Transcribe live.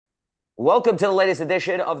Welcome to the latest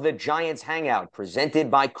edition of the Giants Hangout,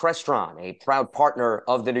 presented by Crestron, a proud partner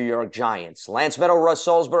of the New York Giants. Lance Meadow, Russ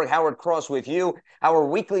Salzberg, Howard Cross with you. Our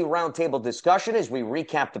weekly roundtable discussion as we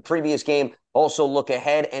recap the previous game, also look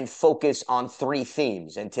ahead and focus on three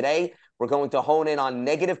themes. And today, we're going to hone in on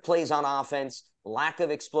negative plays on offense, lack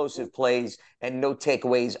of explosive plays, and no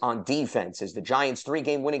takeaways on defense as the Giants'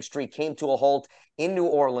 three-game winning streak came to a halt in New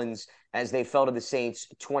Orleans as they fell to the Saints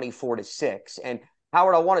 24-6. And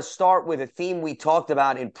Howard, I want to start with a theme we talked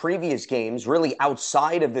about in previous games, really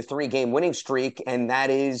outside of the three-game winning streak, and that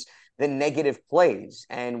is the negative plays.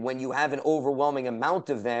 And when you have an overwhelming amount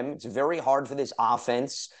of them, it's very hard for this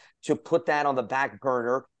offense to put that on the back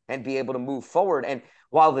burner and be able to move forward. And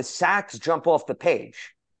while the sacks jump off the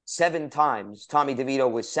page, 7 times Tommy DeVito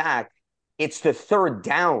was sacked, it's the third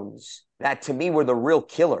downs that to me were the real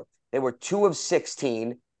killer. They were 2 of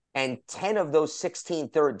 16. And 10 of those 16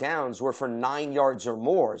 third downs were for 9 yards or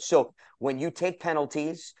more. So when you take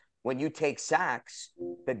penalties, when you take sacks,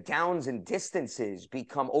 the downs and distances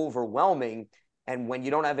become overwhelming. And when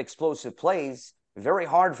you don't have explosive plays, very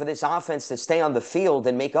hard for this offense to stay on the field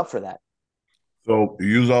and make up for that. So you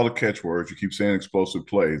use all the catchwords. You keep saying explosive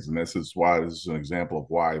plays, and this is why this is an example of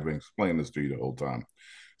why I've been explaining this to you the whole time.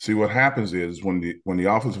 See, what happens is when the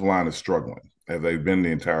offensive line is struggling, as they've been the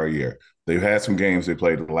entire year, they've had some games they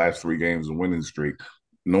played the last 3 games of winning streak.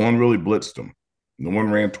 No one really blitzed them. No one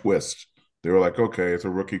ran twists. They were like, okay, it's a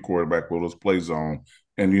rookie quarterback. We'll just play zone,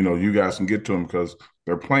 and you guys can get to them because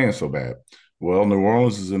they're playing so bad. Well, New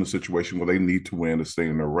Orleans is in a situation where they need to win to stay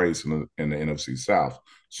in the race in the NFC South.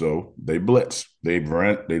 So they blitzed. They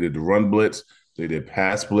did the run blitz. They did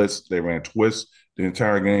pass blitz. They ran twists the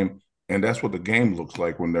entire game. And that's what the game looks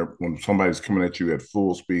like when somebody's coming at you at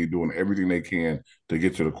full speed, doing everything they can to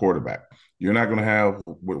get to the quarterback. You're not going to have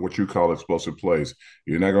what you call explosive plays.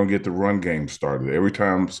 You're not going to get the run game started. Every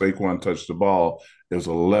time Saquon touched the ball, there's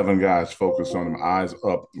 11 guys focused on him, eyes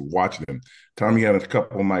up, watching him. Tommy had a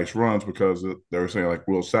couple of nice runs because they were saying, like,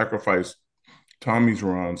 we'll sacrifice Tommy's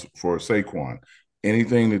runs for Saquon.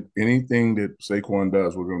 Anything that Saquon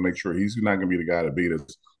does, we're going to make sure he's not going to be the guy to beat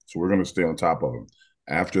us. So we're going to stay on top of him.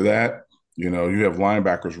 After that, you have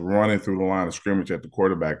linebackers running through the line of scrimmage at the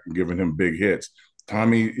quarterback and giving him big hits.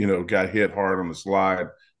 Tommy, got hit hard on the slide.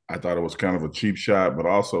 I thought it was kind of a cheap shot, but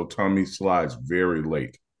also Tommy slides very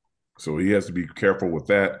late. So he has to be careful with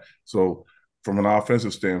that. So from an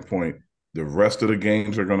offensive standpoint, the rest of the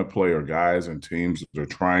games they're going to play are guys and teams that are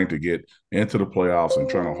trying to get into the playoffs and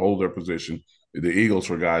trying to hold their position. The Eagles,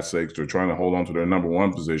 for God's sakes, they're trying to hold on to their number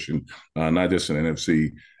one position, not just in the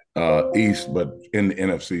NFC East, but in the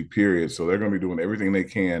NFC period. So they're going to be doing everything they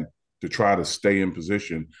can to try to stay in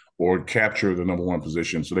position or capture the number one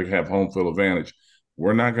position so they can have home field advantage.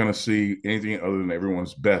 We're not going to see anything other than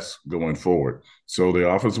everyone's best going forward. So the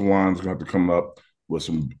offensive line is going to have to come up with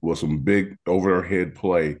some big over their head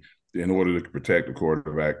play in order to protect the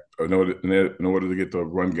quarterback, in order to get the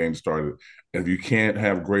run game started. And if you can't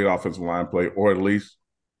have great offensive line play, or at least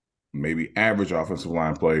maybe average offensive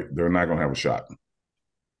line play, they're not going to have a shot.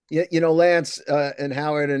 Yeah, Lance and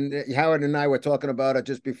Howard and I were talking about it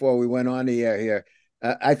just before we went on the air here.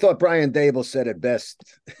 I thought Brian Dable said it best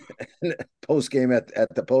post game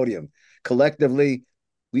at the podium. Collectively,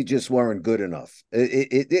 we just weren't good enough.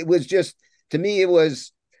 It was just, to me, it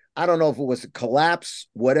was, I don't know if it was a collapse,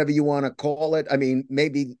 whatever you want to call it. I mean,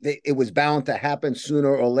 maybe it was bound to happen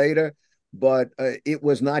sooner or later, but it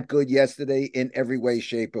was not good yesterday in every way,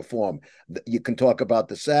 shape, or form. You can talk about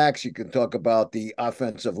the sacks. You can talk about the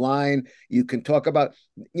offensive line. You can talk about,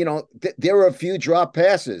 there were a few drop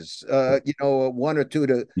passes, one or two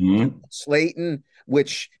to Slayton,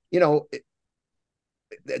 which,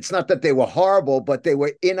 it's not that they were horrible, but they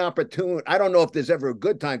were inopportune. I don't know if there's ever a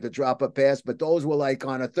good time to drop a pass, but those were like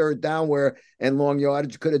on a third down and long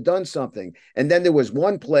yardage could have done something. And then there was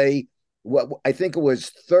one play, what I think it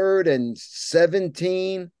was 3rd and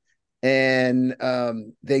 17, and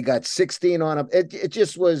they got 16 on them. It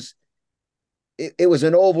just was. It was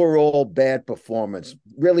an overall bad performance,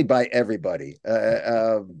 really, by everybody.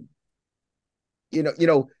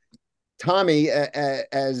 Tommy,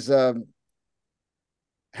 as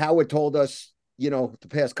Howard told us, the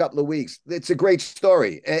past couple of weeks, it's a great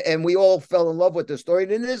story, and we all fell in love with the story.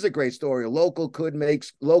 And it is a great story. A local kid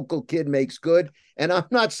makes good, and I'm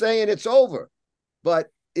not saying it's over, but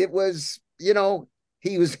it was,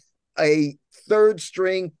 he was a third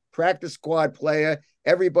string practice squad player.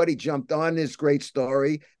 Everybody jumped on this great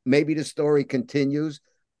story. Maybe the story continues,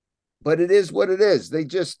 but it is what it is. They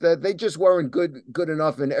just weren't good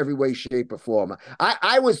enough in every way, shape, or form.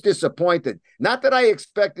 I was disappointed. Not that I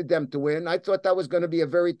expected them to win. I thought that was going to be a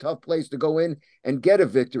very tough place to go in and get a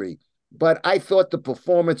victory. but I thought the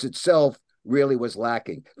performance itself really was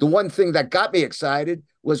lacking. The one thing that got me excited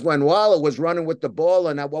was when Waller was running with the ball,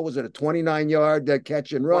 and what was it, a 29-yard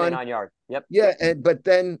catch and run? 29-yard. Yep. Yeah, but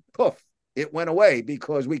then poof, it went away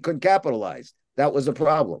because we couldn't capitalize. That was a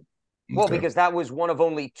problem. Well, because that was one of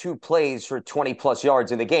only 2 plays for 20 plus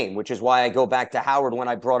yards in the game, which is why I go back to Howard when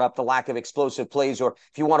I brought up the lack of explosive plays, or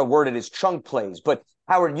if you want to word it as chunk plays. But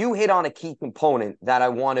Howard, you hit on a key component that I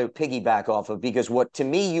want to piggyback off of, because what to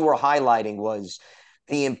me you were highlighting was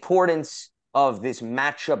the importance of this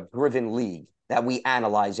matchup driven league that we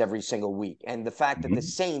analyze every single week. And the fact that the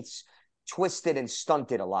Saints twisted and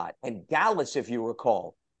stunted a lot. And Dallas, if you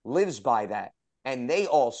recall, lives by that. And they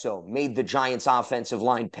also made the Giants offensive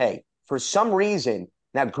line pay. For some reason,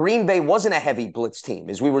 now Green Bay wasn't a heavy blitz team,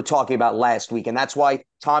 as we were talking about last week, and that's why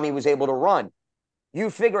Tommy was able to run. You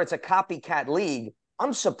figure it's a copycat league.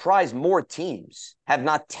 I'm surprised more teams have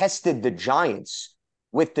not tested the Giants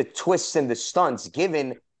with the twists and the stunts,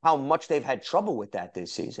 given how much they've had trouble with that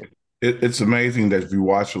this season. It's amazing that if you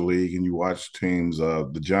watch the league and you watch teams,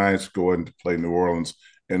 the Giants go in to play New Orleans,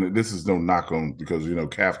 and this is no knock on, because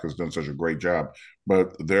Kafka's done such a great job,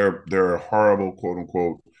 but they're a horrible, quote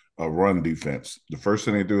unquote, run defense. The first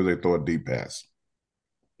thing they do is they throw a deep pass.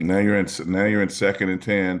 Now you're in 2nd and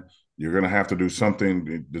 10. You're going to have to do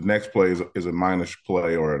something. The next play is a minus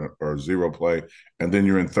play or a 0 play, and then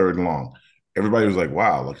you're in 3rd and long. Everybody was like,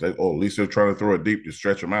 "Wow!" Like, at least they're trying to throw it deep to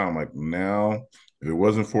stretch them out. I'm like, now, if it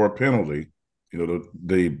wasn't for a penalty,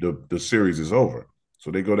 the series is over.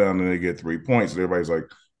 So they go down and they get 3 points. And everybody's like,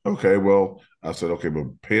 "Okay, well," I said, "Okay,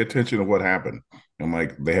 but pay attention to what happened." I'm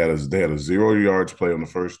like, they had a 0 yards play on the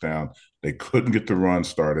 1st down. They couldn't get the run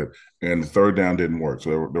started, and the 3rd down didn't work.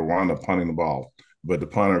 So they wound up punting the ball, but the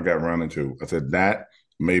punter got run into. I said, that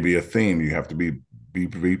may be a theme. You have to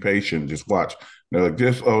be patient. Just watch. And they're like,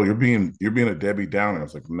 you're being a Debbie Downer. I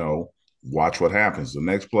was like, no, watch what happens. The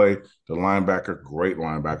next play, the linebacker, great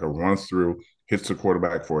linebacker, runs through, hits the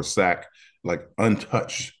quarterback for a sack, like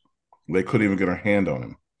untouched. They couldn't even get a hand on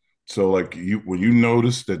him. So when you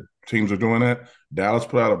notice that teams are doing that, Dallas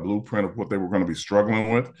put out a blueprint of what they were going to be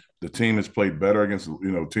struggling with. The team has played better against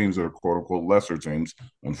teams that are quote unquote lesser teams,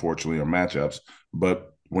 unfortunately, or matchups.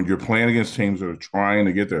 But when you're playing against teams that are trying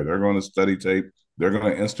to get there, they're going to study tape. They're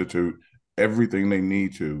going to institute everything they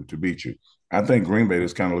need to beat you. I think Green Bay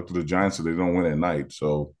just kind of looked at the Giants so they don't win at night.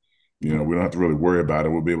 So, we don't have to really worry about it.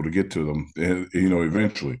 We'll be able to get to them,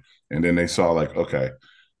 eventually. And then they saw okay,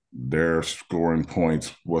 they're scoring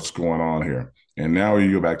points. What's going on here? And now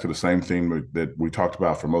you go back to the same thing that we talked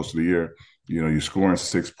about for most of the year. You're scoring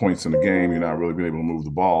 6 points in the game. You're not really being able to move the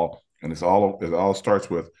ball. And it all starts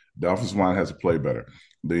with the offensive line has to play better.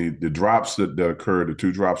 The drops that occurred, the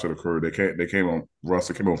 2 drops that occurred, they came on Russ.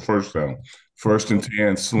 They came on 1st down, 1st and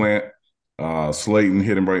 10 slant. Slayton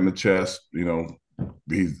hit him right in the chest.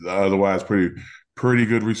 He's otherwise pretty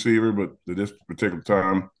good receiver, but at this particular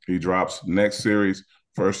time he drops. Next series,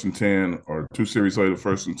 1st and 10, or 2 series later,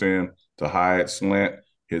 1st and 10 to Hyatt, slant,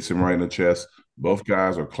 hits him right in the chest. Both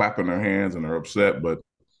guys are clapping their hands and they're upset, but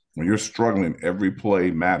when you're struggling, every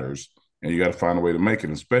play matters, and you got to find a way to make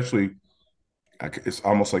it. Especially, it's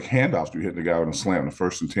almost like handoffs. You hit the guy with a slam, the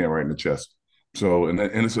 1st and 10 right in the chest. So, and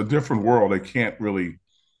it's a different world. They can't really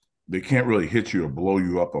hit you or blow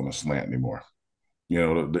you up on a slant anymore.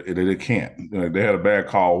 They can't. They had a bad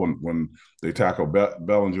call when they tackled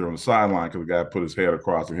Bellinger on the sideline because the guy put his head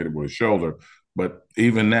across and hit him with his shoulder. But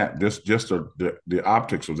even that, just the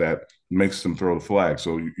optics of that makes them throw the flag.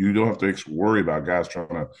 So you don't have to worry about guys trying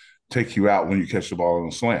to take you out when you catch the ball on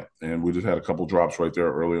a slant. And we just had a couple drops right there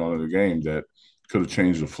early on in the game that could have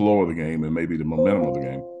changed the flow of the game and maybe the momentum of the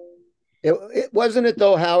game. It wasn't it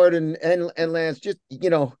though, Howard and Lance. Just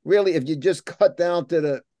really, if you just cut down to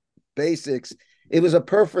the basics, it was a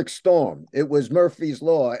perfect storm. It was Murphy's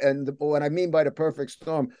Law, and what I mean by the perfect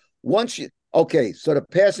storm, so the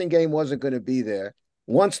passing game wasn't going to be there.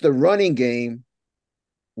 Once the running game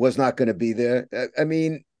was not going to be there, I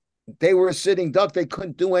mean, they were a sitting duck. They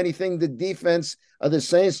couldn't do anything. The defense of the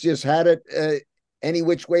Saints just had it any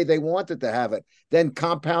which way they wanted to have it. Then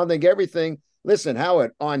compounding everything. Listen,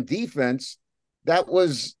 Howard, on defense, that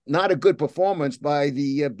was not a good performance by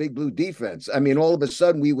the Big Blue defense. I mean, all of a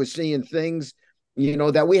sudden we were seeing things,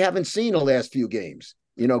 that we haven't seen the last few games.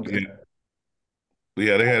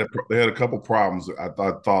 Yeah, they had a couple problems. I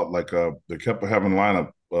thought they kept having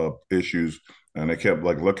lineup issues, and they kept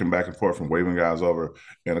looking back and forth and waving guys over.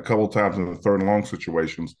 And a couple of times in the 3rd and long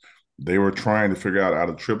situations, they were trying to figure out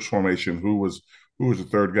of trips formation who was the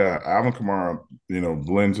 3rd guy. Alvin Kamara,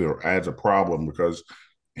 blends or adds a problem because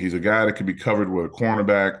he's a guy that can be covered with a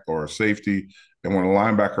cornerback or a safety, And when a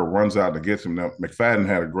linebacker runs out to get him, now McFadden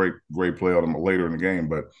had a great play on him later in the game,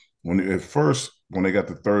 but when they got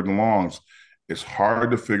the third and longs, it's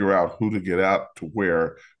hard to figure out who to get out to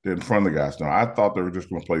where they're in front of the guys. Now, I thought they were just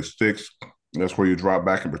going to play sticks. That's where you drop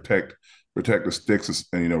back and protect the sticks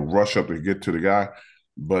and rush up to get to the guy.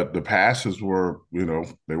 But the passes were,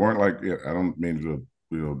 they weren't like, I don't mean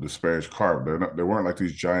to disparage Carp. They weren't like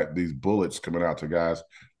these bullets coming out to guys.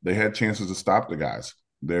 They had chances to stop the guys.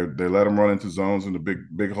 They let them run into zones and the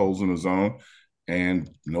big holes in the zone, and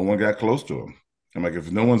no one got close to them. And like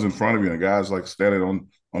if no one's in front of you and a guy's like standing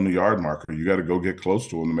on the yard marker, you got to go get close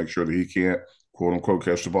to him to make sure that he can't quote unquote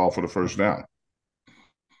catch the ball for the first down.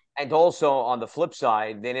 And also on the flip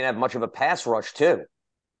side, they didn't have much of a pass rush too,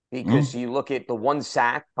 because you look at the one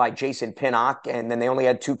sack by Jason Pinnock, and then they only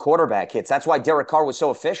had 2 quarterback hits. That's why Derek Carr was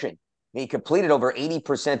so efficient. He completed over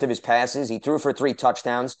 80% of his passes. He threw for 3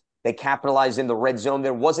 touchdowns. They capitalized in the red zone.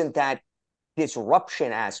 There wasn't that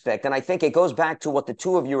disruption aspect. And I think it goes back to what the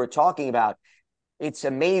two of you are talking about. It's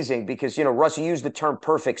amazing because, Russ used the term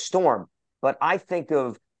perfect storm, but I think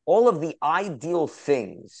of all of the ideal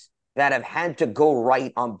things that have had to go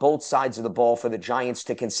right on both sides of the ball for the Giants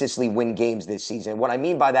to consistently win games this season. What I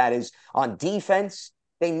mean by that is on defense,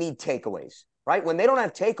 they need takeaways, right? When they don't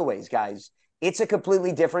have takeaways, guys, it's a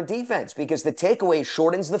completely different defense because the takeaway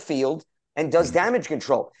shortens the field and does damage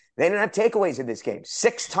control. They didn't have takeaways in this game.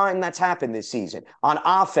 6 times that's happened this season. On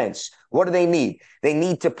offense, what do they need? They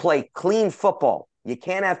need to play clean football. You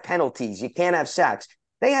can't have penalties. You can't have sacks.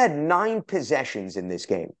 They had 9 possessions in this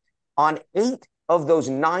game. On 8 of those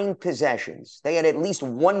 9 possessions, they had at least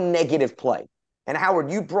 1 negative play. And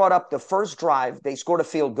Howard, you brought up the first drive. They scored a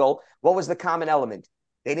field goal. What was the common element?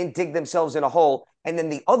 They didn't dig themselves in a hole. And then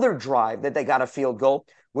the other drive that they got a field goal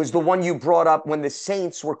was the one you brought up when the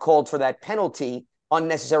Saints were called for that penalty,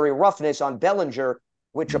 unnecessary roughness on Bellinger,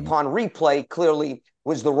 which upon replay clearly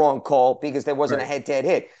was the wrong call because there wasn't a head-to-head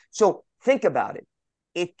hit. So think about it.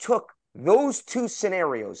 It took those 2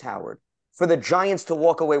 scenarios, Howard, for the Giants to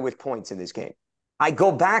walk away with points in this game. I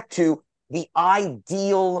go back to the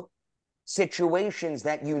ideal situations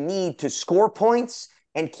that you need to score points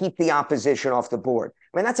and keep the opposition off the board.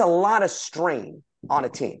 I mean, that's a lot of strain on a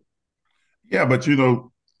team. Yeah, but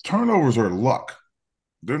turnovers are luck.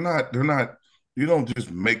 They're not, you don't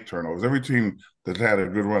just make turnovers. Every team that's had a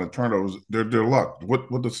good run of turnovers, they're luck.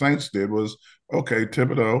 What the Saints did was, okay,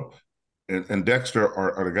 Thibodeau and Dexter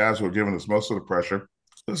are the guys who are giving us most of the pressure.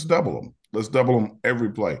 Let's double them. Let's double them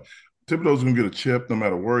every play. Thibodeau's going to get a chip no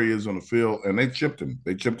matter where he is on the field, and they chipped him.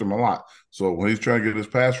 They chipped him a lot. So when he's trying to get his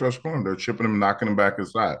pass rush going, they're chipping him, knocking him back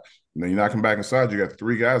inside. And then you knock him back inside, you got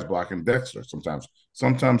 3 guys blocking Dexter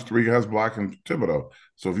sometimes 3 guys blocking Thibodeau.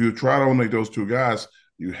 So if you try to eliminate those 2 guys,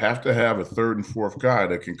 you have to have a 3rd and 4th guy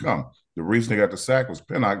that can come. The reason they got the sack was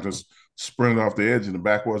Pinnock just sprinted off the edge, and the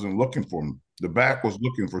back wasn't looking for him. The back was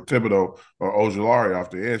looking for Thibodeau or Ojulari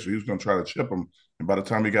off the edge, so he was going to try to chip him. And by the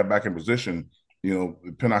time he got back in position,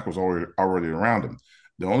 Pinnock was already around him.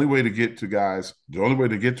 The only way to get to them is they're going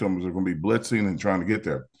to be blitzing and trying to get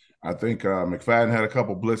there. I think McFadden had a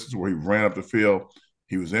couple blitzes where he ran up the field.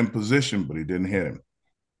 He was in position, but he didn't hit him.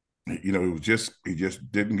 He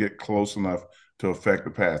just didn't get close enough to affect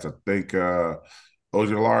the pass. I think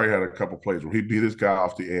Ojulari had a couple plays where he beat this guy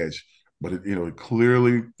off the edge, but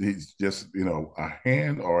clearly he's just a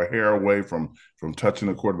hand or a hair away from touching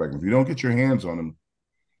the quarterback. If you don't get your hands on him,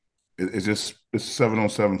 it's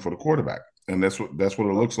 7-on-7 for the quarterback, and that's what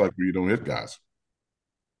it looks like when you don't hit guys.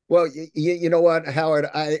 Well, you know what, Howard,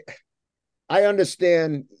 I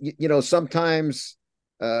understand. Sometimes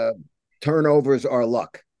turnovers are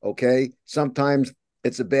luck. Okay, sometimes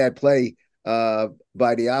it's a bad play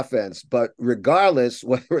by the offense, but regardless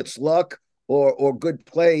whether it's luck or good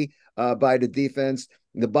play by the defense,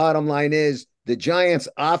 the bottom line is the Giants'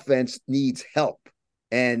 offense needs help,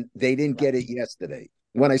 and they didn't get it yesterday.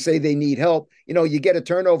 When I say they need help, you get a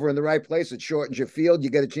turnover in the right place, it shortens your field, you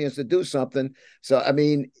get a chance to do something. So, I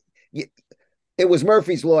mean, it was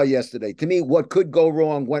Murphy's Law yesterday. To me, what could go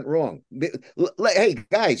wrong went wrong. Hey,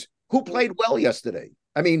 guys, who played well yesterday?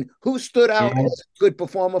 I mean, who stood out as a good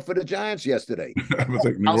performer for the Giants yesterday?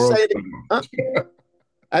 I'll say it.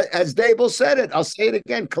 As Dable said it, I'll say it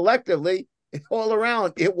again. Collectively, all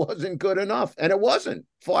around, it wasn't good enough. And it wasn't.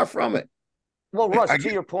 Far from it. Well, Russ,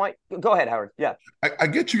 to your point, go ahead, Howard. Yeah. I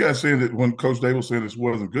get you guys saying that when Coach Dable said this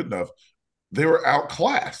wasn't good enough, they were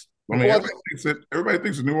outclassed. I mean, everybody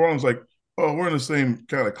thinks that New Orleans like, oh, we're in the same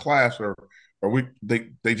kind of class, or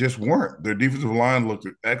they just weren't. Their defensive line looked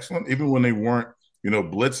excellent, even when they weren't,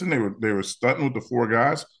 blitzing. They were stunting with the 4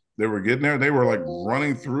 guys. They were getting there. They were like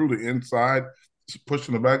running through the inside,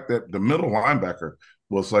 pushing the back. That the middle linebacker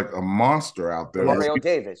was like a monster out there. Mario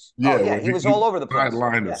Davis. Oh, Yeah, yeah, where he was he all over the place.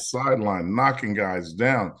 sideline to Yeah. sideline, knocking guys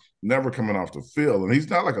down, never coming off the field. And he's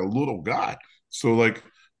not like a little guy. So, like,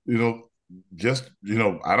 you know, just,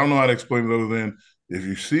 I don't know how to explain it other than if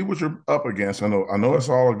you see what you're up against, I know it's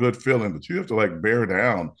all a good feeling, but you have to like bear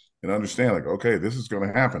down and understand, like, okay, this is going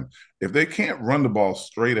to happen. If they can't run the ball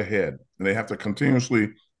straight ahead and they have to continuously,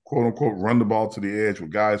 quote unquote, run the ball to the edge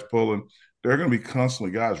with guys pulling, there are going to be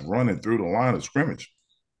constantly guys running through the line of scrimmage.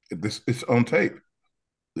 It's on tape.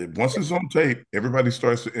 Once it's on tape, everybody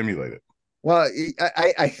starts to emulate it. Well,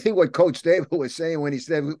 I think what Coach David was saying when he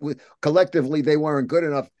said collectively they weren't good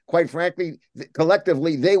enough. Quite frankly,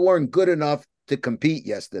 collectively they weren't good enough to compete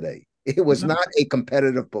yesterday. It was not a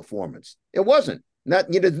competitive performance. It wasn't.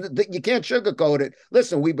 Not you can't sugarcoat it.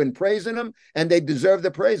 Listen, we've been praising them, and they deserve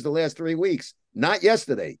the praise the last 3 weeks. Not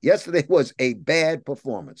yesterday. Yesterday was a bad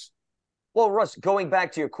performance. Well, Russ, going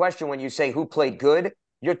back to your question, when you say who played good,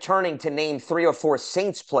 you're turning to name 3 or 4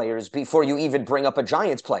 Saints players before you even bring up a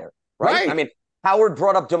Giants player, right? I Right. mean, Howard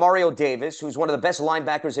brought up Demario Davis, who's one of the best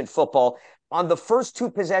linebackers in football, on the first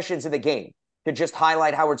 2 possessions of the game. To just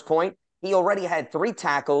highlight Howard's point, he already had 3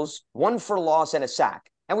 tackles, 1 for loss, and a sack.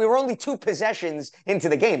 And we were only 2 possessions into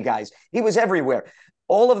the game, guys. He was everywhere.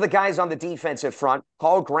 All of the guys on the defensive front,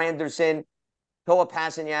 Paul Granderson, Toa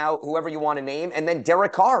Passanao, whoever you want to name, and then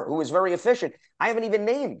Derek Carr, who was very efficient. I haven't even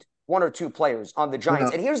named 1 or 2 players on the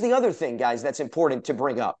Giants. No. And here's the other thing, guys, that's important to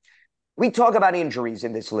bring up. We talk about injuries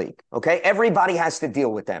in this league, okay? Everybody has to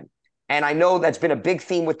deal with them. And I know that's been a big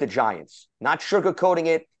theme with the Giants, not sugarcoating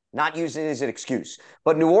it, not using it as an excuse.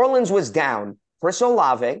 But New Orleans was down Chris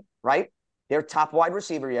Olave, right? Their top wide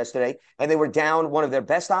receiver yesterday, and they were down one of their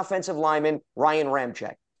best offensive linemen, Ryan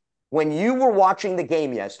Ramczyk. When you were watching the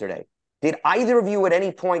game yesterday, did either of you at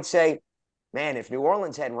any point say, man, if New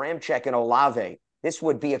Orleans had Ramczyk and Olave, this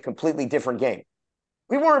would be a completely different game?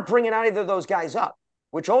 We weren't bringing either of those guys up,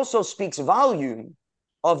 which also speaks volume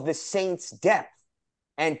of the Saints' depth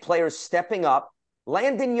and players stepping up.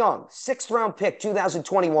 Landon Young, 6th-round pick,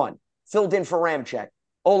 2021, filled in for Ramczyk.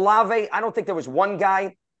 Olave, I don't think there was one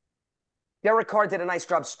guy. Derek Carr did a nice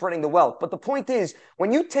job spreading the wealth. But the point is,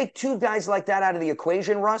 when you take 2 guys like that out of the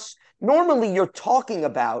equation, Russ, normally you're talking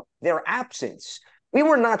about their absence. We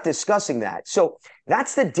were not discussing that. So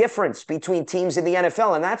that's the difference between teams in the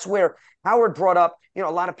NFL. And that's where Howard brought up, a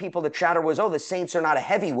lot of people, the chatter was, oh, the Saints are not a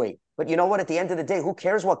heavyweight. But you know what? At the end of the day, who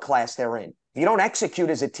cares what class they're in? If you don't execute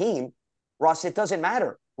as a team, Russ, it doesn't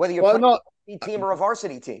matter whether you're playing a team or a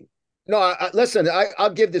varsity team. No, listen, I'll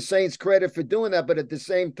give the Saints credit for doing that, but at the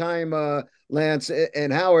same time, Lance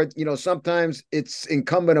and Howard, sometimes it's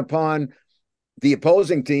incumbent upon the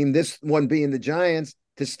opposing team, this one being the Giants,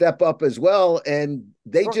 to step up as well. And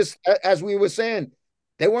they just, as we were saying,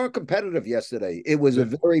 they weren't competitive yesterday. It was a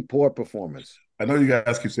very poor performance. I know you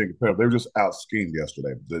guys keep saying competitive. They were just out schemed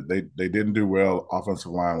yesterday. They didn't do well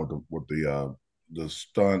offensive line with the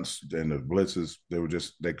stunts and the blitzes.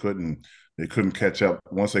 They couldn't catch up.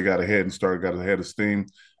 Once they got ahead of steam,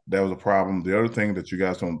 that was a problem. The other thing that you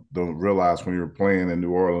guys don't realize when you're playing in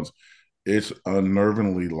New Orleans, it's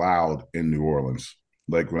unnervingly loud in New Orleans.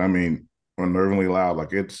 Like when I mean unnervingly loud,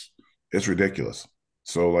 like it's ridiculous.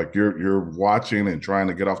 So like you're watching and trying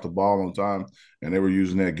to get off the ball on time, and they were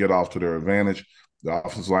using that get off to their advantage. The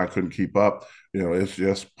offensive line couldn't keep up. It's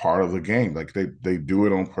just part of the game. Like they do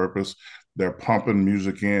it on purpose. They're pumping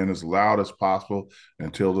music in as loud as possible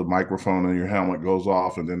until the microphone in your helmet goes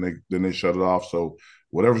off, and then they shut it off. So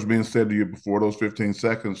whatever's being said to you before the 15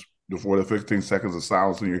 seconds of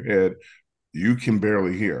silence in your head, you can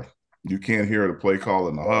barely hear. You can't hear the play call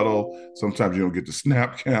in the huddle. Sometimes you don't get the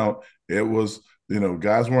snap count. It was,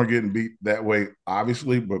 guys weren't getting beat that way,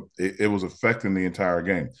 obviously, but it was affecting the entire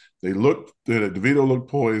game. DeVito looked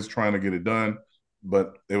poised trying to get it done,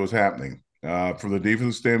 but it was happening. From the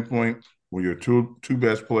defensive standpoint, when your two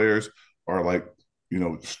best players are like,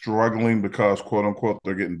 struggling because, quote unquote,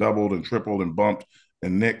 they're getting doubled and tripled and bumped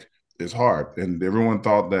and nicked, it's hard. And everyone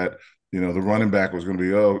thought that, the running back was going to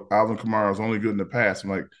be, Alvin Kamara is only good in the pass. I'm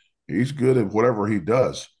like, he's good at whatever he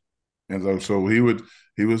does. And so he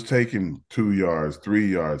was taking 2 yards, 3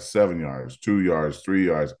 yards, 7 yards, 2 yards, 3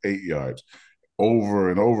 yards, 8 yards over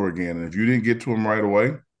and over again. And if you didn't get to him right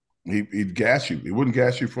away, he'd gas you. He wouldn't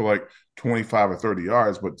gas you for like 25 or 30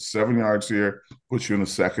 yards, but 7 yards here puts you in a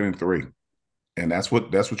 2nd and 3. And that's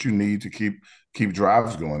what you need to keep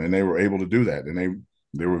drives going. And they were able to do that. And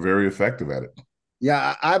they were very effective at it.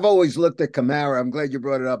 Yeah, I've always looked at Kamara. I'm glad you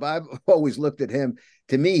brought it up. I've always looked at him.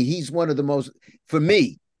 To me, he's one of the most, for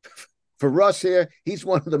me, for Russ here, he's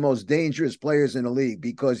one of the most dangerous players in the league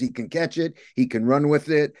because he can catch it, he can run with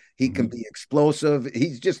it, he can be explosive.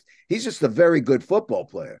 He's just a very good football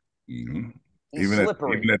player. Mm-hmm. He's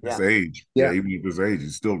slippery. Even at this age, even at this age,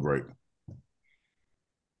 he's still great.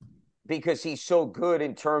 Because he's so good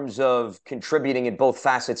in terms of contributing in both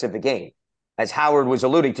facets of the game. As Howard was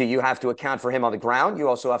alluding to, you have to account for him on the ground. You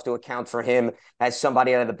also have to account for him as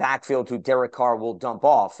somebody out of the backfield who Derek Carr will dump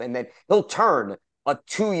off. And then he'll turn a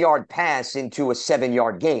 2-yard pass into a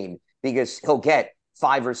 7-yard gain because he'll get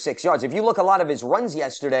 5 or 6 yards. If you look a lot of his runs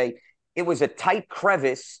yesterday, it was a tight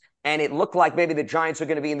crevice and it looked like maybe the Giants are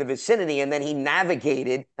going to be in the vicinity. And then he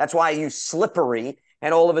navigated. That's why I use slippery.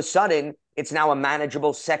 And all of a sudden, it's now a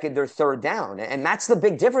manageable 2nd or 3rd down. And that's the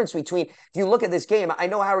big difference between, if you look at this game, I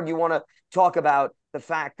know, Howard, you want to talk about the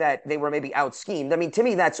fact that they were maybe out-schemed. I mean, to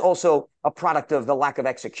me, that's also a product of the lack of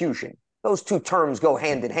execution. Those two terms go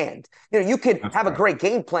hand in hand. You could have a great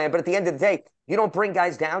game plan, but at the end of the day, you don't bring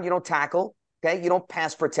guys down, you don't tackle, okay? You don't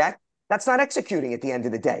pass protect. That's not executing at the end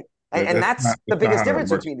of the day. And that's the biggest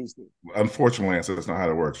difference between these two. Unfortunately, Lance, that's not how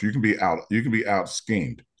it works. You can be out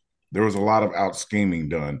schemed. There was a lot of out scheming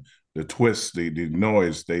done. The twists, the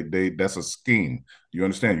noise, that's a scheme. You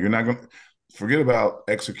understand? You're not going to forget about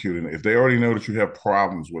executing. If they already know that you have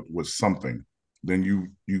problems with something, then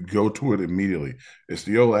you go to it immediately. It's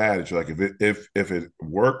the old adage, like if it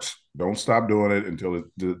works, don't stop doing it until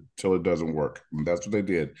it doesn't work. And that's what they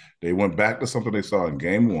did. They went back to something they saw in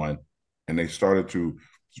game 1, and they started to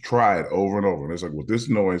try it over and over. And it's like, with this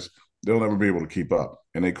noise, they'll never be able to keep up,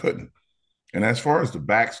 and they couldn't. And as far as the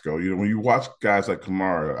backs go, when you watch guys like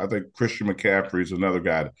Kamara, I think Christian McCaffrey is another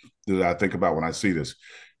guy that I think about when I see this.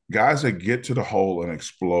 Guys that get to the hole and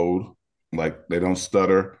explode, like they don't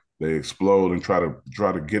stutter, they explode and try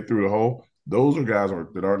to get through the hole. Those are guys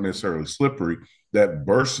that aren't necessarily slippery. That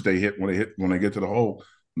burst they hit when they get to the hole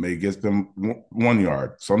may get them 1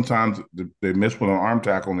 yard. Sometimes they miss with an arm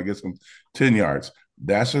tackle and it gets them 10 yards.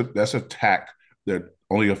 That's a tack that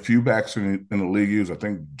only a few backs in the league use. I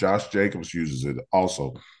think Josh Jacobs uses it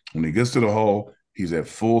also. When he gets to the hole, he's at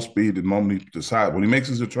full speed the moment he decides. When he makes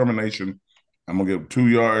his determination, I'm going to get 2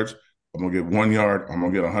 yards, I'm going to get 1 yard, I'm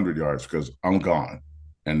going to get 100 yards because I'm gone.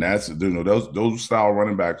 And that's, those style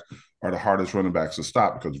running backs are the hardest running backs to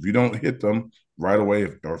stop, because if you don't hit them right away,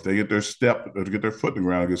 or if they get their step, or get their foot in the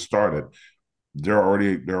ground and get started, they're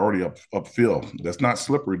already upfield. That's not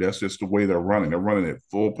slippery. That's just the way they're running. They're running at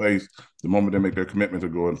full pace the moment they make their commitment to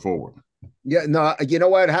going forward. Yeah, no, you know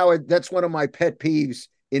what, Howard? That's one of my pet peeves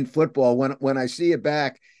in football. When I see it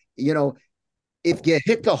back, if you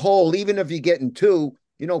hit the hole, even if you're getting 2,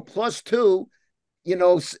 +2,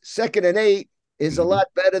 2nd and 8 is a lot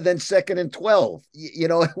better than 2nd and 12.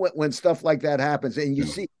 When stuff like that happens, and you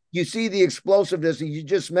see the explosiveness. And you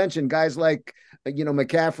just mentioned guys like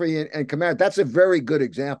McCaffrey and Kamara. That's a very good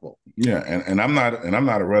example. Yeah, and I'm not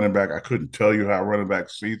a running back. I couldn't tell you how running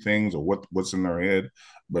backs see things or what's in their head,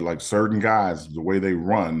 but like certain guys, the way they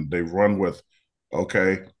run with,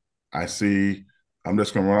 okay, I see, I'm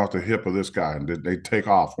just going to run off the hip of this guy, and they take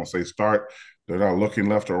off. Once they start, they're not looking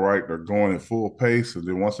left or right. They're going at full pace, and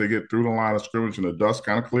then once they get through the line of scrimmage and the dust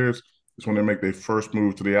kind of clears, it's when they make their first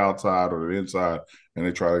move to the outside or the inside, and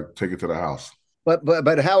they try to take it to the house.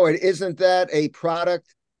 But Howard, isn't that a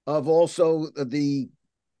product of also the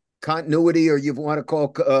continuity, or you want to call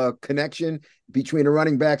connection between the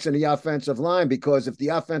running backs and the offensive line? Because if the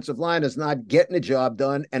offensive line is not getting the job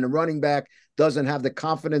done and the running back doesn't have the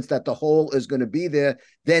confidence that the hole is going to be there,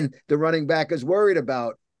 then the running back is worried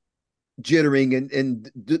about jittering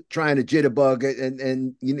and trying to jitterbug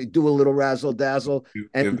and do a little razzle dazzle,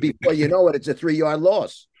 and before you know it, it's a 3-yard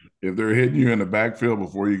loss. If they're hitting you in the backfield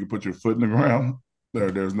before you can put your foot in the ground,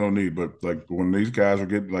 there's no need. But like when these guys are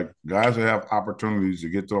getting, like guys that have opportunities to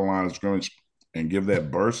get to the line of scrimmage and give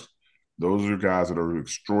that burst, those are guys that are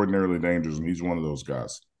extraordinarily dangerous, and he's one of those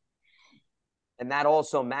guys. And that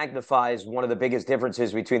also magnifies one of the biggest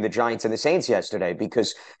differences between the Giants and the Saints yesterday,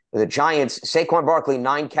 because the Giants, Saquon Barkley,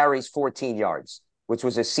 9 carries, 14 yards, which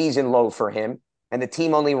was a season low for him. And the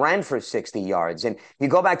team only ran for 60 yards. And you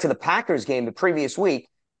go back to the Packers game the previous week,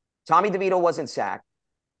 Tommy DeVito wasn't sacked.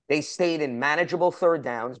 They stayed in manageable 3rd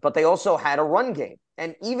downs, but they also had a run game.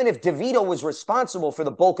 And even if DeVito was responsible for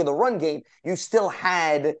the bulk of the run game, you still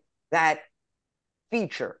had that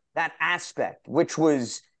feature, that aspect, which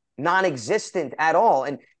was non-existent at all.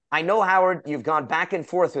 And I know, Howard, you've gone back and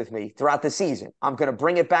forth with me throughout the season. I'm going to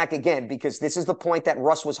bring it back again, because this is the point that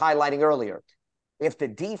Russ was highlighting earlier. If the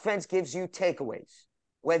defense gives you takeaways,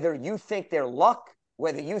 whether you think they're luck,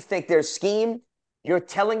 whether you think they're scheme, you're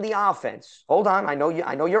telling the offense, hold on, I know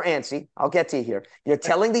you're antsy. I'll get to you here. You're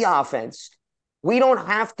telling the offense, We don't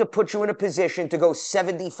have to put you in a position to go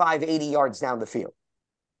 75, 80 yards down the field.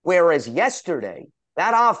 Whereas yesterday,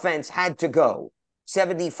 that offense had to go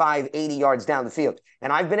 75, 80 yards down the field.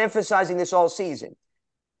 And I've been emphasizing this all season,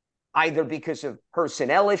 either because of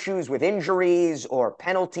personnel issues with injuries or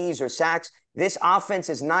penalties or sacks. This offense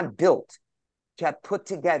is not built to have put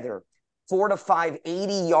together 4 to 5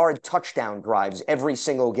 80-yard touchdown drives every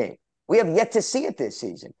single game. We have yet to see it this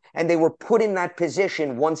season. And they were put in that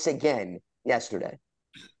position once again yesterday.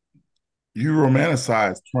 You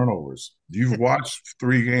romanticize turnovers. You've watched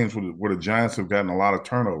 3 games where the Giants have gotten a lot of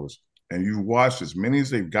turnovers, and you've watched as many as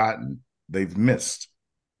they've gotten, they've missed.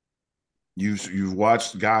 You've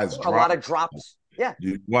watched guys drop. A lot of drops. Yeah.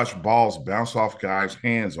 You watch balls bounce off guys'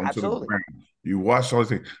 hands onto the ground. You watch all these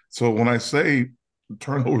things. So when I say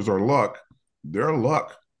turnovers are luck, they're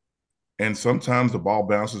luck. And sometimes the ball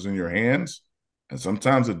bounces in your hands, and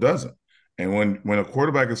sometimes it doesn't. And when a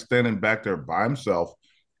quarterback is standing back there by himself,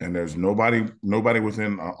 and there's nobody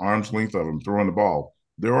within arm's length of him throwing the ball,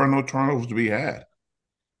 there are no turnovers to be had.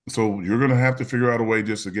 So you're going to have to figure out a way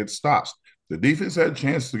just to get stops. The defense had a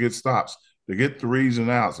chance to get stops, to get 3s and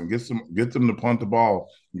outs, and get them to punt the ball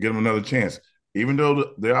and get them another chance. Even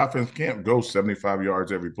though the offense can't go 75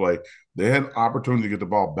 yards every play, they had an opportunity to get the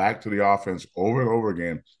ball back to the offense over and over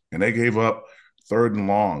again, and they gave up 3rd and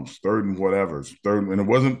longs, 3rd and whatevers, and it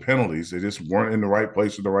wasn't penalties. They just weren't in the right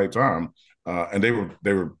place at the right time. And they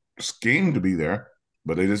were schemed to be there,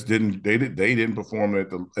 but they just didn't. They didn't perform at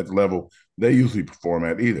the level they usually perform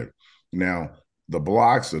at either. Now the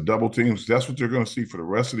blocks, the double teams, that's what you're going to see for the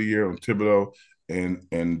rest of the year on Thibodeau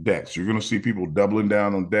and Dex. You're going to see people doubling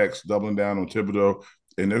down on Dex, doubling down on Thibodeau,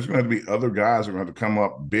 and there's going to have to be other guys who are going to have to come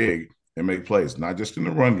up big and make plays, not just in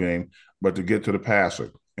the run game, but to get to the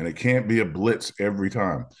passer. And it can't be a blitz every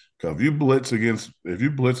time, because if you blitz against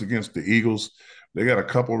the Eagles, they got a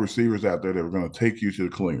couple of receivers out there that are going to take you to the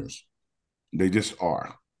cleaners. They just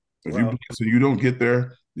are. If you blitz and you don't get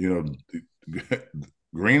there,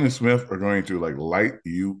 Green and Smith are going to light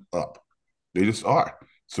you up. They just are.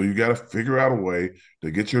 So you got to figure out a way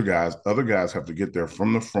to get your guys. Other guys have to get there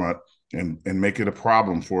from the front and make it a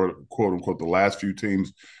problem for, quote unquote, the last few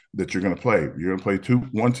teams that you're going to play. You're going to play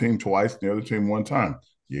one team twice, the other team one time.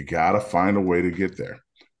 You got to find a way to get there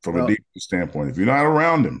from a defense standpoint. If you're not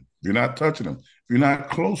around him, if you're not touching him, if you're not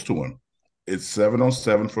close to him, it's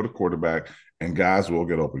 7-on-7 for the quarterback, and guys will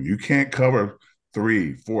get open. You can't cover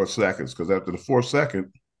 3-4 seconds, because after the 4th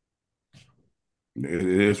second, it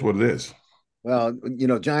is what it is. Well,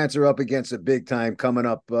 Giants are up against a big time coming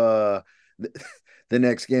up the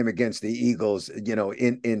next game against the Eagles,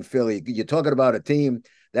 in Philly. You're talking about a team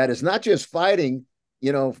that is not just fighting,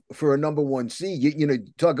 for a number 1 seed. You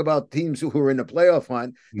talk about teams who are in the playoff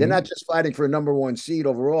hunt. They're not just fighting for a number 1 seed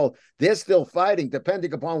overall. They're still fighting,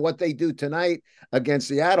 depending upon what they do tonight against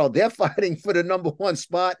Seattle. They're fighting for the number 1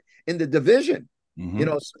 spot in the division.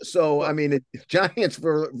 So I mean, Giants,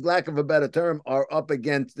 for lack of a better term, are up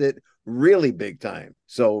against it really big time.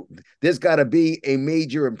 So there's got to be a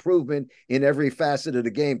major improvement in every facet of the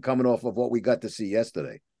game coming off of what we got to see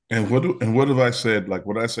yesterday. And what have I said? Like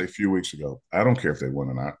what I say a few weeks ago, I don't care if they win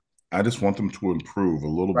or not. I just want them to improve a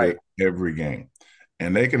little bit every game.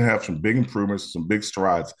 And they can have some big improvements, some big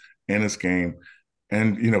strides in this game.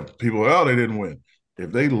 And, people, they didn't win.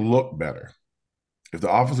 If they look better, if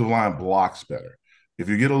the offensive line blocks better, if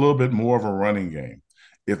you get a little bit more of a running game,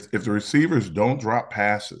 if the receivers don't drop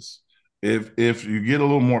passes, if you get a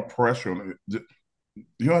little more pressure on it,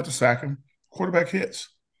 you don't have to sack him. Quarterback hits.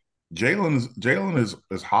 Jalen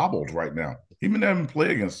is hobbled right now. He may not even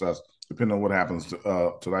play against us, depending on what happens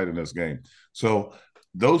tonight in this game. So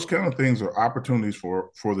those kind of things are opportunities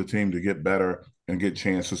for the team to get better and get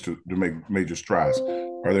chances to make major strides.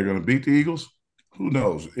 Are they going to beat the Eagles? Who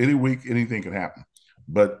knows? Any week, anything can happen.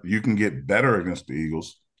 But you can get better against the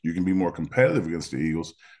Eagles. You can be more competitive against the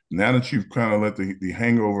Eagles. Now that you've kind of let the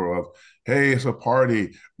hangover of, hey, it's a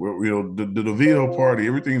party, the DeVito party,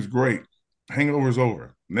 everything's great. Hangover's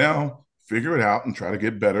over. Now figure it out and try to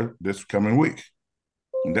get better this coming week.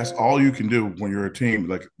 And that's all you can do when you're a team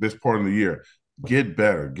like this part of the year. Get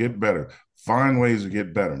better. Find ways to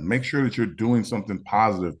get better. Make sure that you're doing something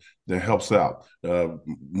positive that helps out.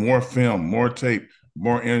 More film, more tape,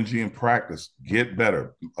 more energy in practice. Get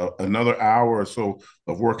better. Another hour or so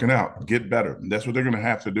of working out. Get better. And that's what they're going to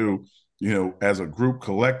have to do, as a group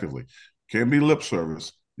collectively. Can't be lip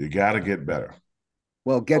service. You got to get better.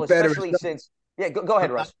 Well, better. Especially since go ahead,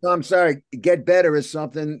 Russ. I'm sorry. Get better is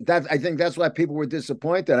something that I think that's why people were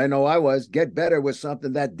disappointed. I know I was. Get better was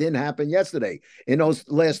something that didn't happen yesterday. In those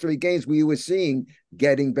last 3 games, we were seeing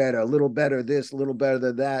getting better, a little better this, a little better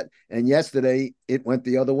than that. And yesterday, it went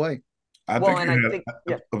the other way. I Well, think and I you think, had.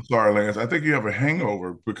 yeah. I'm sorry, Lance. I think you have a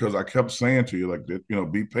hangover because I kept saying to you like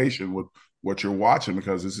that. Be patient with what you're watching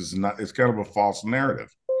because this is not. It's kind of a false narrative.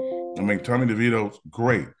 I mean, Tommy DeVito's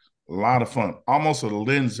great, a lot of fun, almost a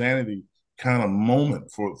Lynn Zanity kind of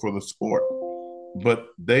moment for the sport. But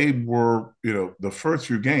they were, the first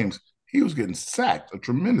few games, he was getting sacked a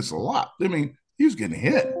tremendous lot. I mean, he was getting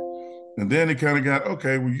hit. And then he kind of got,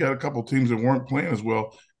 okay, well, you got a couple of teams that weren't playing as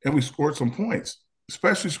well, and we scored some points.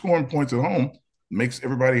 Especially scoring points at home makes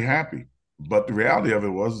everybody happy. But the reality of it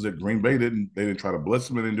was that Green Bay they didn't try to blitz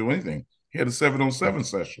him, they didn't do anything. He had a 7-on-7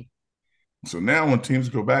 session. So now when teams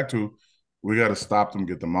go back to, we got to stop them,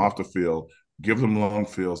 get them off the field, give them long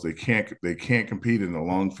fields. They can't compete in a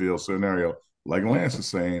long field scenario, like Lance is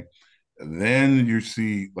saying. And then you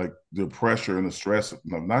see like the pressure and the stress,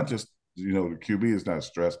 not just the QB is not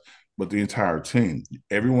stressed, but the entire team.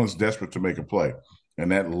 Everyone's desperate to make a play.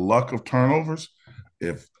 And that luck of turnovers,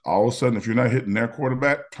 if all of a sudden, if you're not hitting their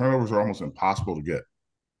quarterback, turnovers are almost impossible to get.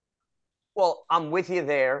 Well, I'm with you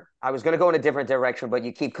there. I was going to go in a different direction, but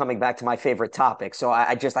you keep coming back to my favorite topic. So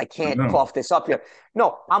I I can't know. cough this up here.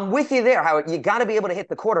 No, I'm with you there, Howard. You got to be able to hit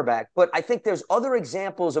the quarterback. But I think there's other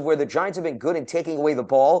examples of where the Giants have been good in taking away the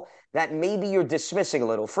ball that maybe you're dismissing a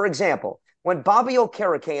little. For example, when Bobby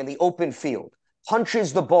Okereke in the open field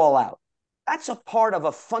punches the ball out, that's a part of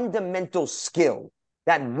a fundamental skill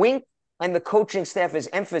that Wink and the coaching staff is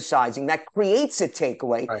emphasizing that creates a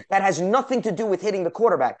takeaway Right. that has nothing to do with hitting the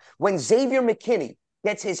quarterback. When Xavier McKinney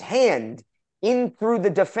gets his hand in through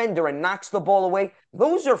the defender and knocks the ball away,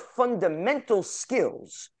 those are fundamental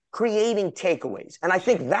skills creating takeaways. And I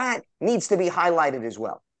think that needs to be highlighted as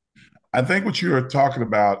well. I think what you're talking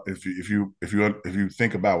about, if you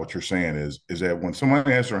think about what you're saying, is that when someone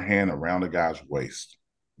has their hand around a guy's waist,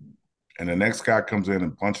 and the next guy comes in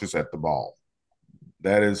and punches at the ball,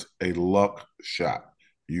 that is a luck shot.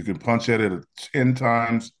 You can punch at it 10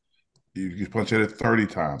 times, you can punch at it 30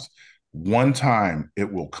 times. One time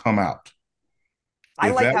it will come out. I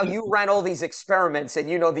If like that how you ran all these experiments and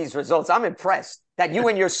you know these results. I'm impressed that you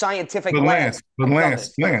and your scientific but lab Lance, but have done Lance,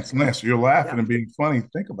 this. Lance, Lance, you're laughing Yeah. and being funny.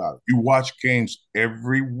 Think about it. You watch games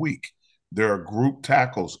every week. There are group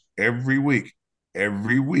tackles every week.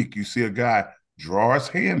 Every week you see a guy draw his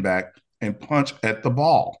hand back and punch at the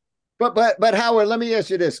ball. But Howard, let me ask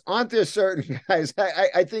you this: aren't there certain guys?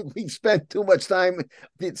 I think we spent too much time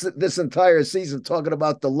this entire season talking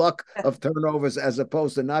about the luck of turnovers as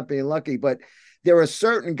opposed to not being lucky. But there are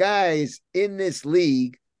certain guys in this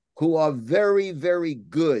league who are very, very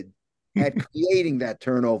good at creating that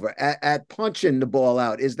turnover, at punching the ball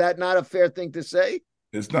out. Is that not a fair thing to say?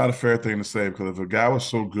 It's not a fair thing to say because if a guy was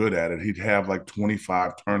so good at it, he'd have like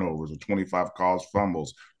 25 turnovers or 25 caused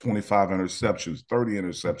fumbles, 25 interceptions, 30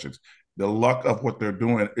 interceptions. The luck of what they're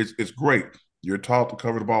doing, it's great. You're taught to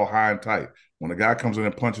cover the ball high and tight. When a guy comes in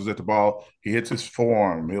and punches at the ball, he hits his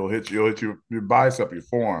forearm. He'll hit your bicep, your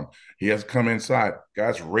forearm. He has to come inside.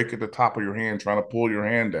 Guys rake at the top of your hand trying to pull your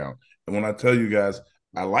hand down. And when I tell you guys,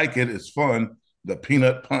 I like it, it's fun. The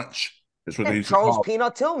peanut punch is what Yeah, they used to Charles call it.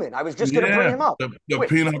 Peanut Tillman. I was just going to bring Yeah, him up. the Wait,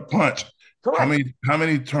 peanut punch. How correct.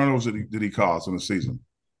 many turnovers did he cause in the season?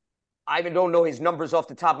 I even don't know his numbers off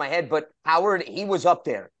the top of my head, but Howard, he was up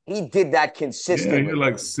there. He did that Yeah, he had consistently.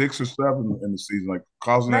 like 6 or 7 in the season, like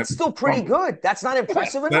causing that That's still pretty fumble. good. That's not Yeah,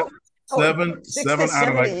 impressive enough. Oh, seven, six to seven out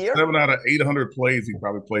of seven like a year. 7 out of 800 plays he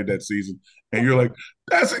probably played that season, and you're like,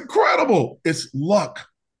 that's incredible. It's luck,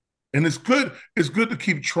 and it's good. It's good to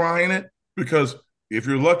keep trying it because if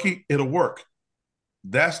you're lucky, it'll work.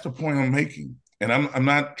 That's the point I'm making. And I'm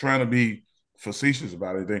not trying to be facetious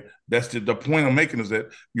about anything. That's the point I'm making is that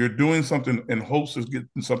you're doing something in hopes of getting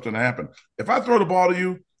something to happen. If I throw the ball to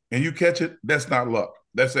you and you catch it, that's not luck.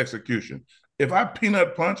 That's execution. If I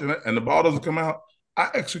peanut punch and the ball doesn't come out, I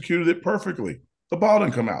executed it perfectly. The ball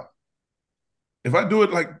didn't come out. If I do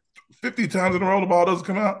it like 50 times in a row, the ball doesn't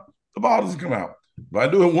come out, the ball doesn't come out. If I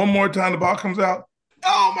do it one more time, the ball comes out,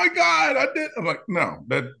 oh my God, I did. I'm like, no,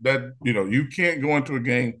 you can't go into a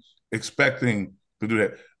game expecting to do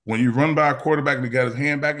that. When you run by a quarterback and he got his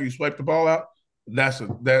hand back and you swipe the ball out, that's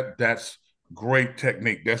great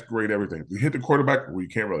technique. That's great everything. If you hit the quarterback, well, you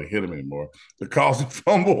can't really hit him anymore. It causes a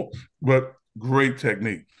fumble, but great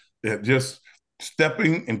technique. That just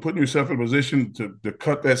stepping and putting yourself in a position to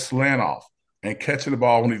cut that slant off and catching the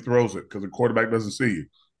ball when he throws it because the quarterback doesn't see you.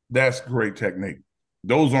 That's great technique.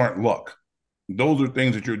 Those aren't luck. Those are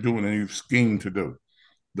things that you're doing and you've schemed to do.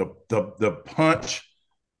 The punch,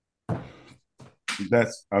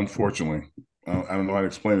 that's unfortunately, I don't know how to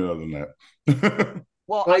explain it other than that.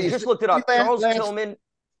 Well, Well, I you just see, looked it up. Charles Lance, Tillman.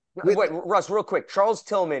 with, Wait, Russ, real quick. Charles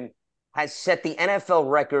Tillman has set the NFL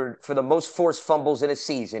record for the most forced fumbles in a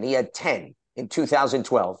season. He had 10 in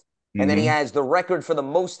 2012. And then he has the record for the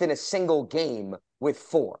most in a single game with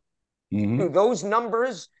 4. Do those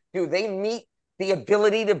numbers, do they meet the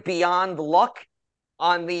ability to beyond luck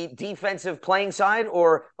on the defensive playing side?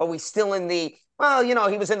 Or are we still in the, well, you know,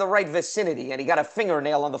 he was in the right vicinity and he got a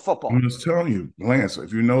fingernail on the football? I'm just telling you, Lance,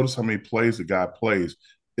 if you notice how many plays the guy plays,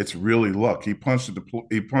 it's really luck. He punched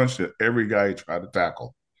at every guy he tried to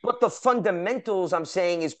tackle. But the fundamentals, I'm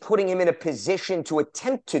saying, is putting him in a position to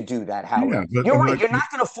attempt to do that, Howard. Yeah, you're right. You're not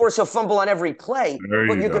going to force a fumble on every play,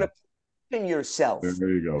 but you're going to position yourself. There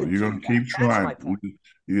you go. You're going to keep trying.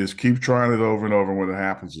 You just keep trying it over and over. And when it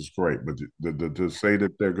happens, it's great. But to say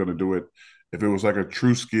that they're going to do it, if it was like a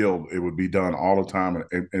true skill, it would be done all the time,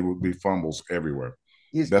 and it would be fumbles everywhere.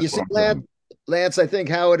 You see, Lance, I think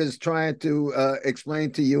Howard is trying to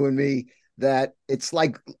explain to you and me that it's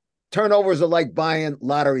like turnovers are like buying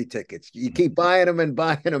lottery tickets. You keep buying them and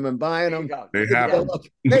buying them and buying them. They happen.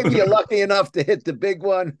 Maybe you're lucky enough to hit the big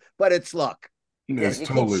one, but it's luck. Yes, you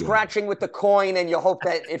keep scratching with the coin and you hope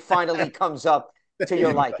that it finally comes up to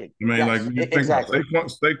your liking. I mean, like you think about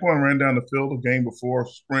Saquon ran down the field the game before,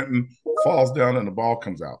 sprinting, falls down, and the ball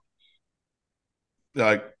comes out.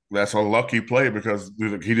 Like, that's a lucky play because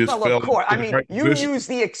he just fell. Of course. I mean, you use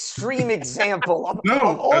the extreme example of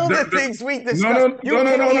all the things we discussed. You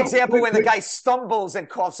give the example when the guy stumbles and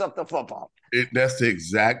coughs up the football. That's the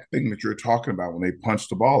exact thing that you're talking about when they punch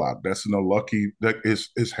the ball out. That's no lucky. That his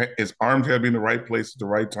arms got to be in the right place at the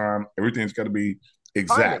right time. Everything's got to be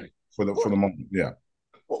exact for the moment. Yeah.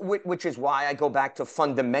 Which is why I go back to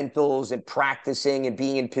fundamentals and practicing and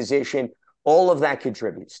being in position. All of that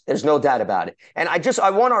contributes. There's no doubt about it. And I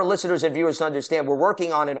want our listeners and viewers to understand we're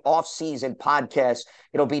working on an off-season podcast.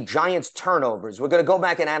 It'll be Giants turnovers. We're going to go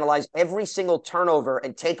back and analyze every single turnover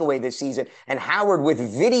and takeaway this season. And Howard, with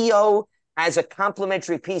video as a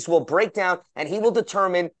complimentary piece, will break down and he will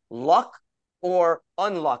determine luck or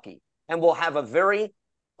unlucky. And we'll have a very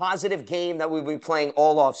positive game that we'll be playing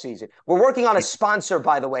all off-season. We're working on a sponsor,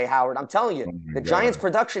 by the way, Howard. I'm telling you, the Giants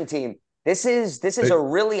production team, This is a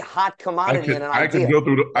really hot commodity and an idea.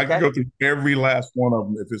 I can go through every last one of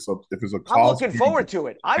them if it's a call. I'm looking forward to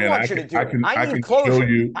it. I want you to do it. I need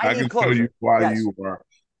closure. I can show you why you are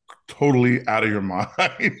totally out of your mind.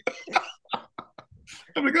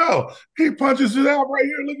 There we go. He punches it out right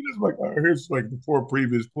here. Look at this. Like, here's like the 4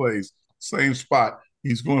 previous plays, same spot.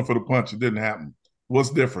 He's going for the punch. It didn't happen.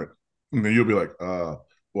 What's different? And then you'll be like,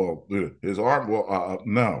 well, his arm. Well,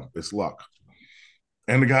 no, it's luck.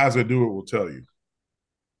 And the guys that do it will tell you.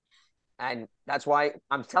 And that's why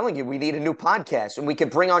I'm telling you, we need a new podcast. And we could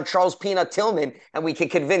bring on Charles Peanut Tillman and we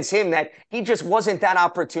could convince him that he just wasn't that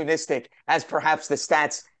opportunistic as perhaps the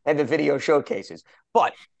stats and the video showcases.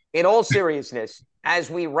 But in all seriousness, as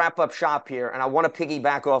we wrap up shop here, and I want to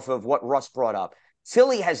piggyback off of what Russ brought up,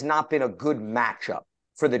 Philly has not been a good matchup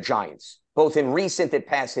for the Giants, both in recent and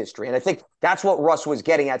past history. And I think that's what Russ was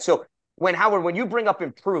getting at. So when you bring up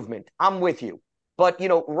improvement, I'm with you. But,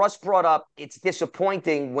 Russ brought up it's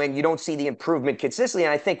disappointing when you don't see the improvement consistently.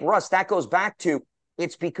 And I think, Russ, that goes back to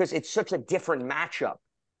it's because it's such a different matchup.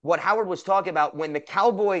 What Howard was talking about, when the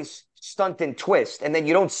Cowboys stunt and twist, and then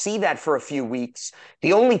you don't see that for a few weeks,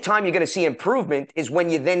 the only time you're going to see improvement is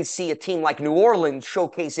when you then see a team like New Orleans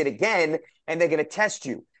showcase it again, and they're going to test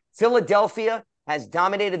you. Philadelphia has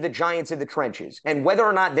dominated the Giants in the trenches. And whether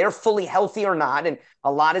or not they're fully healthy or not, and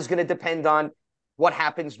a lot is going to depend on what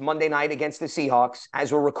happens Monday night against the Seahawks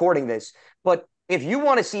as we're recording this. But if you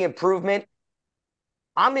want to see improvement,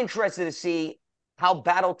 I'm interested to see how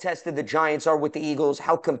battle-tested the Giants are with the Eagles,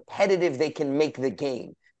 how competitive they can make the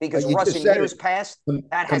game. Because, Russ, in years past,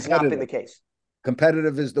 that has not been the case.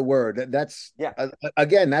 Competitive is the word. That's,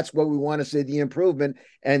 again, that's what we want to see, the improvement.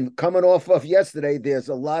 And coming off of yesterday, there's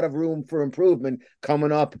a lot of room for improvement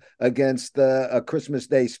coming up against a Christmas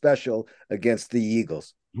Day special against the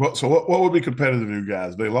Eagles. Well, so what would be competitive, you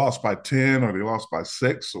guys? They lost by 10 or they lost by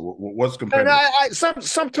 6? Or what's competitive? And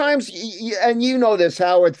sometimes, and you know this,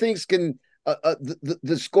 Howard, things can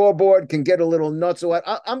the scoreboard can get a little nuts. So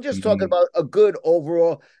I'm just talking about a good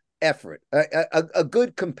overall effort, a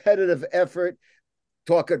good competitive effort.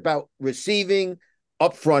 Talk about receiving,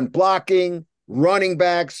 upfront blocking, running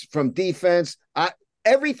backs from defense.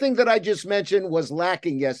 Everything that I just mentioned was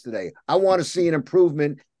lacking yesterday. I want to see an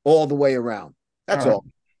improvement all the way around. That's all.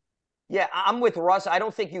 Yeah, I'm with Russ. I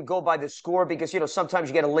don't think you go by the score because, sometimes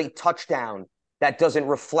you get a late touchdown that doesn't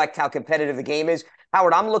reflect how competitive the game is.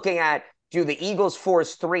 Howard, I'm looking at, do the Eagles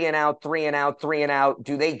force 3 and out, 3 and out, 3 and out?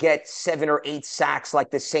 Do they get 7 or 8 sacks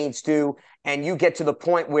like the Saints do? And you get to the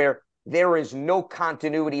point where there is no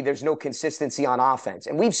continuity, there's no consistency on offense.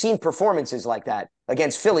 And we've seen performances like that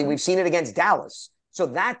against Philly. We've seen it against Dallas. So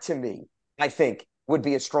that, to me, I think would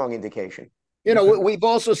be a strong indication. You know, we've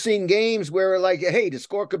also seen games where, like, hey, the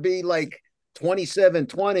score could be like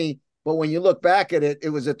 27-20, but when you look back at it, it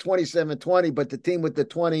was a 27-20, but the team with the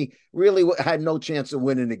 20 really had no chance of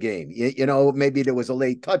winning the game. You know, maybe there was a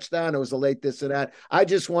late touchdown, it was a late this and that. I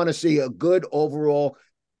just want to see a good overall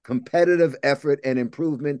competitive effort and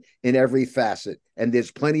improvement in every facet. And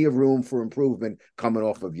there's plenty of room for improvement coming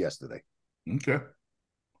off of yesterday. Okay.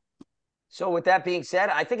 So with that being said,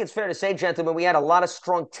 I think it's fair to say, gentlemen, we had a lot of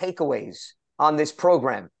strong takeaways on this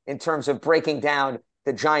program in terms of breaking down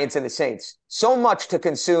the Giants and the Saints. So much to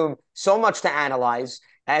consume, so much to analyze,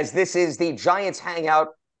 as this is the Giants Hangout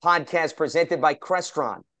podcast presented by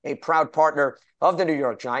Crestron, a proud partner of the New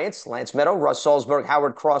York Giants. Lance Meadow, Russ Salzberg,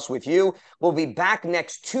 Howard Cross with you. We'll be back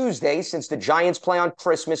next Tuesday since the Giants play on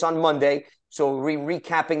Christmas on Monday. So we'll be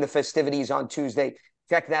recapping the festivities on Tuesday.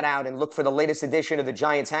 Check that out and look for the latest edition of the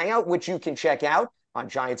Giants Hangout, which you can check out on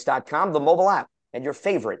Giants.com, the mobile app, and your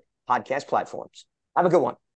favorite podcast platforms. Have a good one.